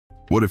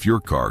What if your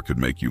car could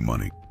make you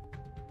money?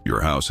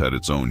 Your house had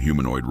its own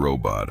humanoid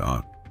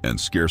robot, and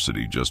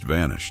scarcity just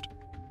vanished.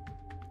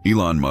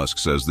 Elon Musk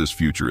says this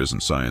future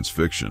isn't science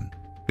fiction.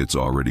 It's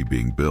already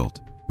being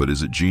built. But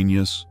is it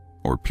genius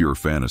or pure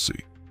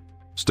fantasy?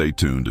 Stay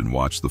tuned and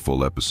watch the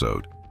full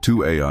episode.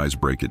 2 AIs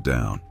break it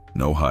down.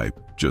 No hype,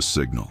 just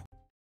signal.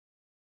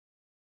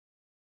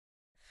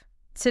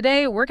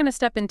 Today, we're going to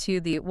step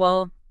into the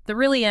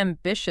really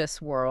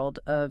ambitious world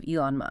of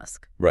Elon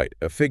Musk. Right,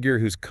 a figure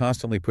who's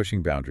constantly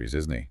pushing boundaries,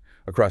 isn't he?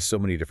 Across so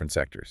many different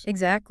sectors.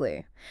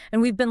 Exactly.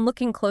 And we've been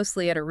looking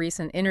closely at a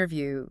recent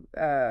interview,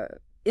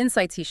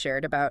 insights he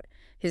shared about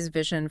his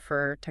vision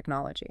for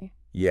technology.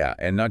 Yeah,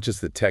 and not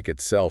just the tech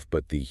itself,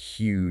 but the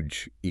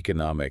huge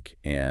economic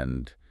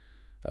and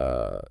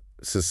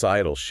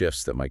societal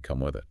shifts that might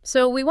come with it.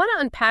 So we want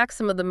to unpack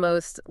some of the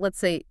most, let's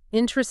say,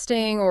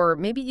 interesting or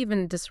maybe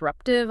even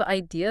disruptive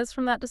ideas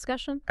from that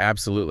discussion.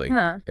 Absolutely.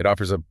 It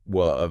offers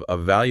a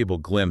valuable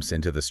glimpse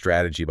into the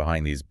strategy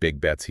behind these big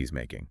bets he's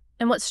making.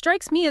 And what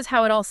strikes me is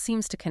how it all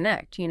seems to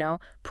connect,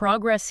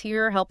 Progress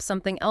here helps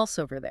something else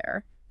over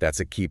there.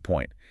 That's a key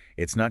point.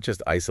 It's not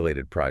just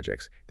isolated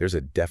projects. There's a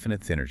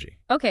definite synergy.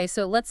 Okay,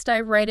 so let's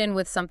dive right in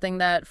with something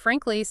that,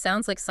 frankly,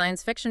 sounds like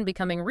science fiction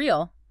becoming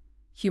real.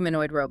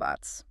 Humanoid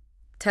robots.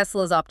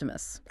 Tesla's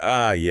Optimus.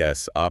 Ah,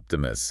 yes,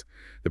 Optimus.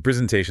 The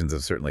presentations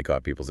have certainly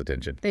caught people's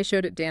attention. They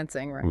showed it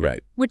dancing, right?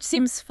 Right. Which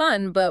seems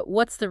fun, but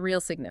what's the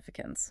real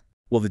significance?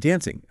 Well, the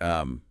dancing,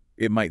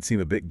 it might seem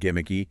a bit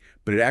gimmicky,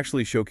 but it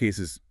actually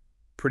showcases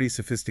pretty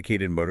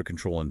sophisticated motor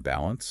control and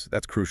balance.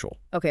 That's crucial.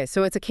 Okay,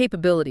 so it's a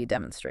capability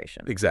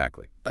demonstration.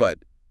 Exactly. But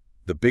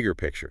the bigger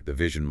picture, the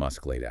vision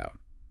Musk laid out,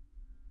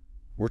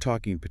 we're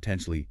talking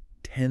potentially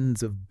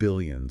tens of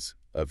billions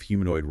of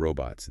humanoid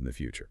robots in the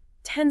future.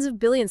 Tens of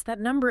billions. That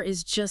number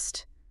is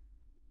just,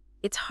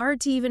 it's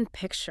hard to even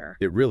picture.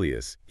 It really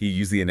is. He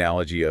used the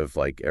analogy of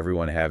like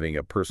everyone having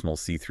a personal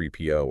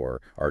C-3PO or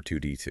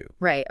R2-D2.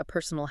 Right, a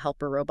personal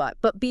helper robot.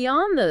 But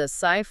beyond the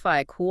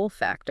sci-fi cool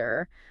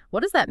factor,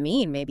 what does that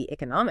mean, maybe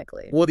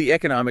economically? Well, the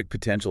economic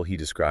potential he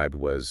described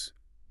was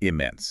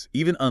immense,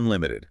 even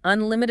unlimited.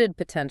 Unlimited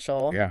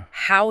potential? Yeah.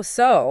 How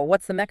so?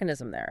 What's the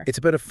mechanism there? It's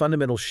about a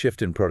fundamental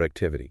shift in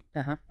productivity.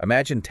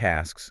 Imagine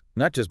tasks,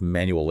 not just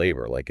manual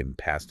labor like in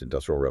past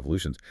industrial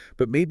revolutions,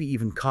 but maybe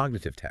even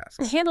cognitive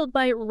tasks. Handled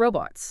by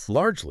robots.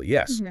 Largely,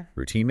 yes.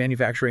 Routine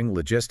manufacturing,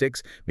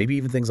 logistics, maybe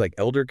even things like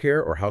elder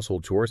care or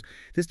household chores.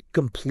 This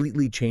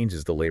completely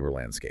changes the labor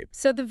landscape.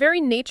 So the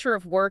very nature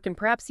of work and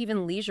perhaps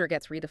even leisure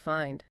gets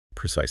redefined.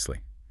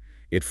 Precisely.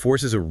 It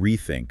forces a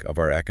rethink of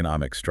our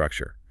economic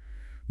structure.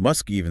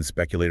 Musk even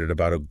speculated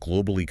about a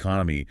global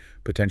economy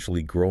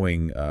potentially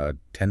growing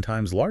 10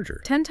 times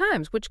larger. 10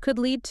 times, which could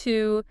lead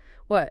to,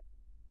 what,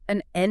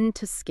 an end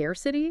to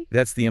scarcity?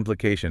 That's the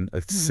implication,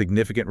 a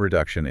significant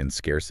reduction in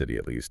scarcity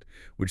at least,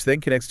 which then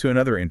connects to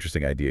another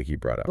interesting idea he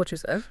brought up. Which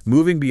is?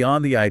 Moving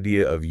beyond the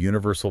idea of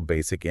universal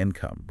basic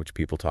income, which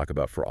people talk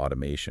about for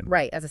automation.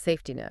 Right, as a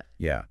safety net.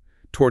 Yeah,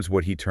 towards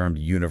what he termed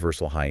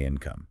universal high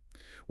income,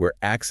 where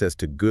access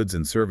to goods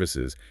and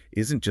services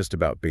isn't just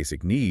about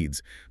basic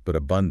needs, but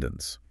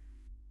abundance.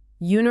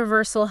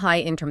 Universal high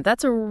income.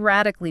 That's a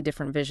radically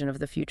different vision of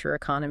the future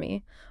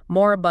economy.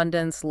 More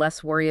abundance,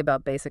 less worry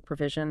about basic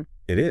provision.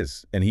 It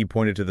is. And he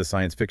pointed to the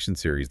science fiction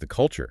series, The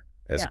Culture,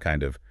 as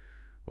kind of,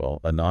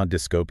 a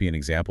non-dystopian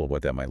example of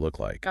what that might look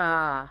like.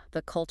 Ah,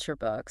 the culture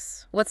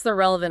books. What's the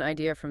relevant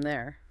idea from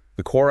there?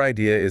 The core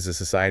idea is a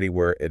society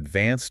where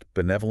advanced,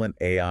 benevolent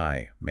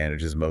AI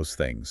manages most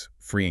things,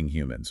 freeing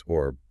humans,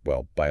 or,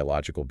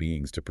 biological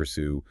beings to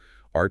pursue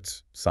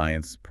arts,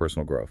 science,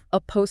 personal growth. A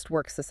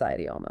post-work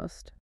society,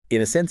 almost.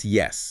 In a sense,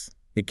 yes.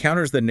 It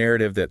counters the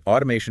narrative that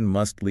automation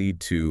must lead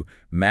to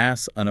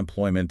mass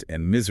unemployment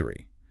and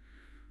misery.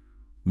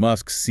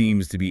 Musk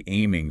seems to be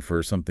aiming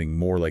for something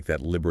more like that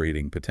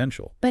liberating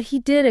potential. But he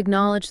did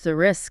acknowledge the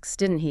risks,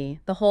 didn't he?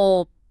 The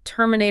whole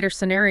Terminator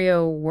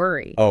scenario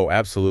worry. Oh,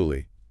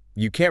 absolutely.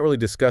 You can't really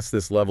discuss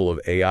this level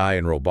of AI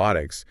and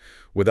robotics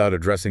without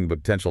addressing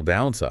potential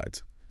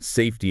downsides.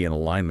 Safety and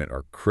alignment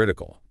are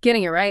critical.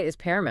 Getting it right is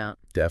paramount.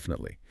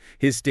 Definitely.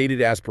 His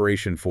stated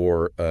aspiration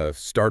for a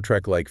Star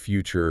Trek-like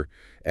future,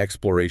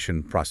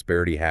 exploration,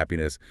 prosperity,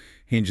 happiness,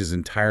 hinges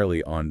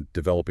entirely on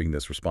developing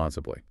this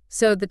responsibly.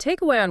 So the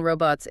takeaway on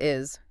robots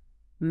is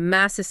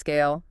massive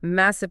scale,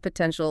 massive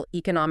potential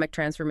economic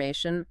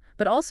transformation,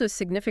 but also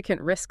significant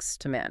risks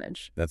to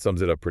manage. That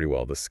sums it up pretty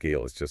well. The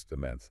scale is just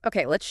immense.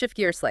 Okay, let's shift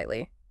gears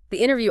slightly. The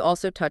interview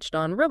also touched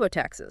on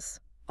robotaxis.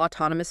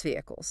 Autonomous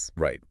vehicles.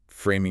 Right.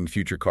 Framing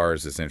future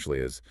cars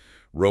essentially as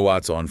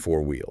robots on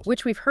 4 wheels.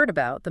 Which we've heard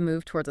about, the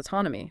move towards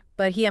autonomy.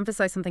 But he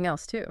emphasized something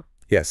else, too.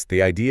 Yes,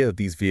 the idea of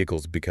these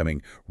vehicles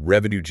becoming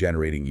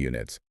revenue-generating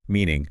units,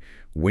 meaning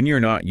when you're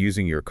not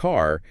using your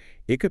car,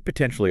 it could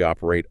potentially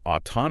operate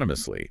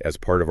autonomously as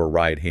part of a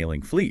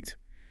ride-hailing fleet,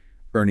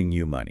 earning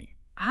you money.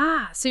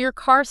 Ah, so your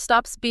car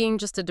stops being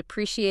just a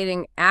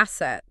depreciating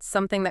asset,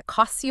 something that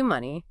costs you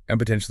money. And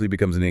potentially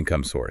becomes an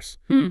income source,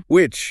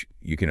 which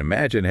you can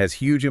imagine has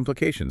huge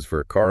implications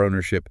for car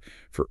ownership,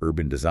 for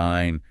urban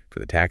design, for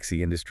the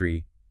taxi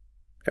industry.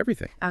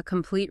 everything. A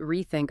complete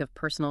rethink of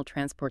personal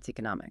transport's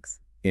economics.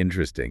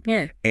 Interesting.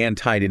 Yeah. And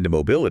tied into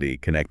mobility,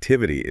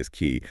 connectivity is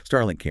key.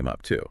 Starlink came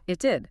up too. It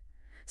did.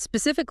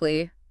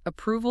 Specifically,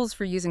 approvals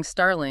for using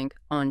Starlink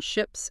on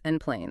ships and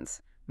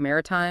planes,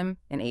 maritime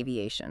and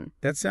aviation.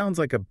 That sounds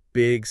like a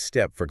big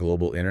step for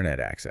global internet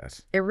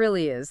access. It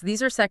really is.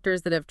 These are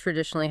sectors that have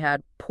traditionally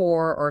had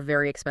poor or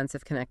very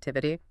expensive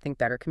connectivity. Think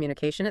better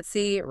communication at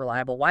sea,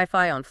 reliable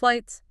Wi-Fi on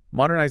flights.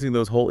 Modernizing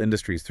those whole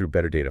industries through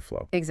better data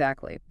flow.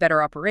 Exactly.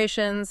 Better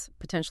operations,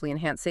 potentially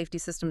enhanced safety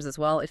systems as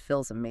well. It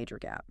fills a major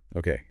gap.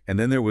 Okay. And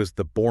then there was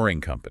the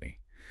Boring Company,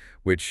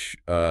 which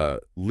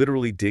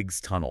literally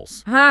digs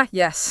tunnels. Ah,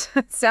 yes.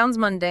 It sounds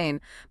mundane,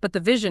 but the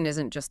vision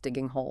isn't just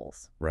digging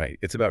holes. Right.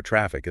 It's about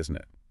traffic, isn't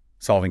it?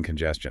 Solving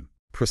congestion.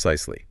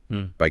 Precisely.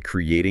 By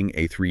creating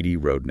a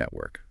 3D road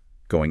network,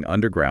 going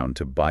underground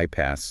to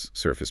bypass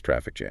surface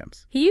traffic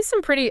jams. He used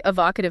some pretty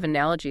evocative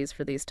analogies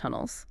for these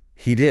tunnels.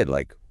 He did,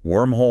 like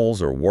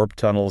wormholes or warp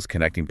tunnels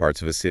connecting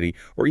parts of a city,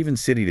 or even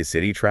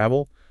city-to-city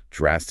travel,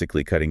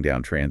 drastically cutting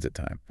down transit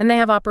time. And they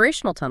have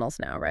operational tunnels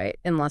now, right,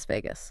 in Las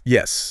Vegas?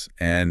 Yes,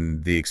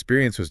 and the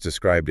experience was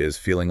described as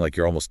feeling like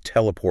you're almost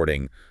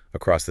teleporting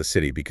across the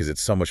city because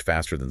it's so much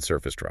faster than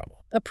surface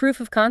travel. A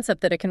proof of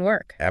concept that it can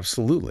work.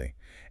 Absolutely.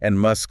 And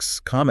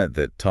Musk's comment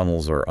that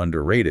tunnels are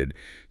underrated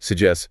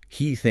suggests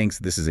he thinks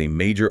this is a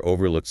major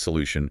overlooked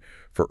solution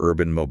for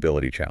urban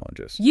mobility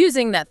challenges.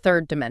 Using that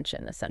third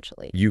dimension,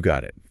 essentially. You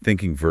got it.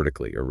 Thinking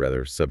vertically, or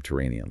rather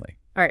subterraneanly.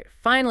 All right,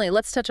 finally,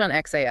 let's touch on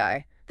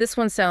XAI. This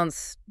one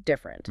sounds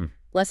different.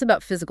 Less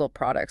about physical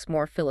products,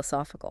 more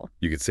philosophical.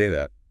 You could say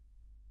that.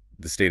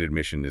 The stated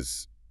mission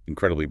is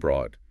incredibly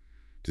broad: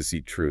 to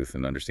seek truth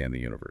and understand the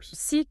universe.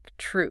 Seek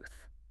truth.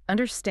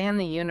 Understand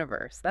the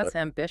universe. That's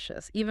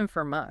ambitious, even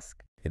for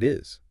Musk. It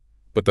is.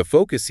 But the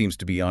focus seems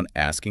to be on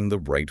asking the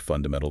right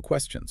fundamental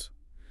questions.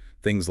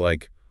 Things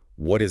like,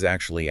 what is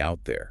actually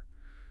out there?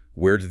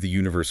 Where did the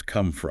universe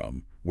come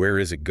from? Where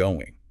is it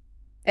going?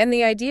 And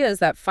the idea is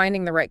that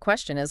finding the right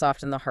question is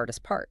often the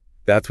hardest part.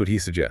 That's what he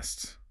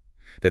suggests.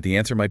 That the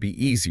answer might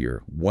be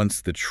easier once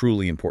the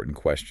truly important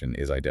question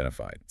is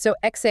identified. So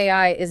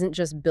XAI isn't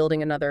just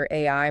building another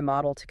AI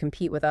model to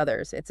compete with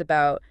others. It's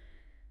about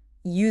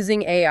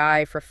using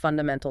AI for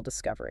fundamental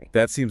discovery.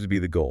 That seems to be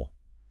the goal.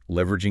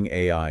 Leveraging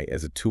AI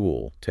as a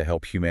tool to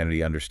help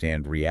humanity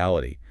understand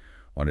reality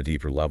on a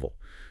deeper level,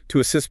 to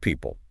assist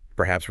people,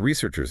 perhaps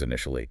researchers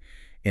initially,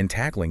 in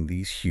tackling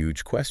these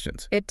huge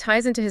questions. It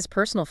ties into his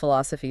personal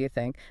philosophy, you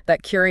think,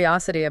 that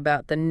curiosity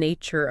about the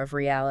nature of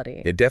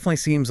reality. It definitely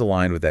seems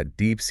aligned with that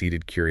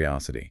deep-seated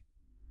curiosity,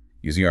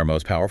 using our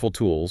most powerful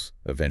tools,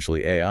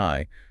 eventually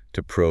AI,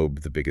 to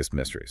probe the biggest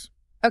mysteries.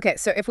 Okay,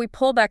 so if we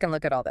pull back and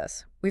look at all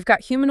this, we've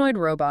got humanoid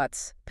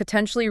robots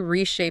potentially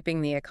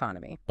reshaping the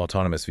economy.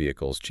 Autonomous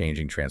vehicles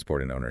changing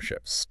transport and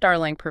ownership.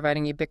 Starlink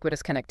providing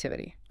ubiquitous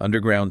connectivity.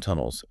 Underground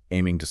tunnels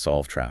aiming to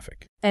solve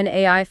traffic. And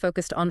AI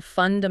focused on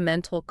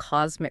fundamental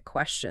cosmic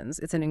questions.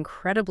 It's an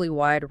incredibly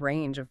wide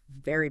range of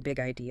very big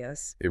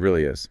ideas. It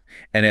really is.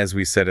 And as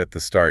we said at the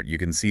start, you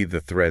can see the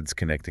threads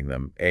connecting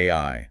them.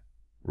 AI,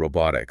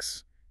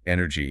 robotics,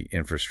 energy,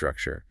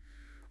 infrastructure,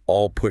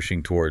 all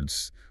pushing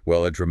towards,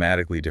 well, a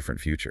dramatically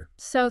different future.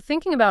 So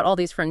thinking about all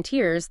these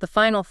frontiers, the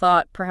final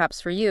thought,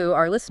 perhaps for you,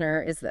 our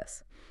listener, is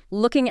this.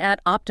 Looking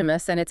at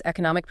Optimus and its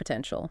economic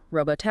potential,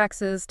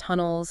 robotaxis,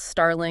 tunnels,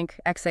 Starlink,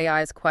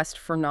 XAI's quest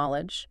for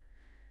knowledge,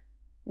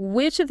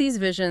 which of these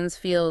visions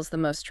feels the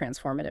most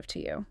transformative to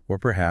you? Or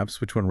perhaps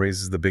which one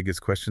raises the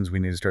biggest questions we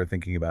need to start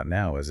thinking about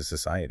now as a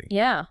society?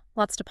 Yeah,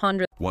 lots to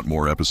ponder. Want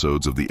more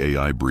episodes of the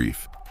AI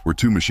Brief, where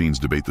two machines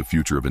debate the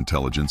future of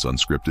intelligence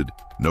unscripted?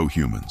 No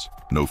humans,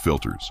 no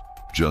filters,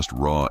 just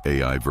raw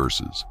AI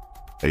versus.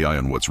 AI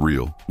on what's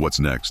real, what's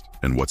next,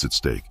 and what's at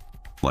stake.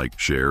 Like,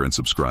 share, and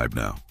subscribe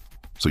now,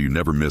 so you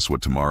never miss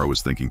what tomorrow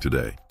is thinking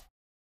today.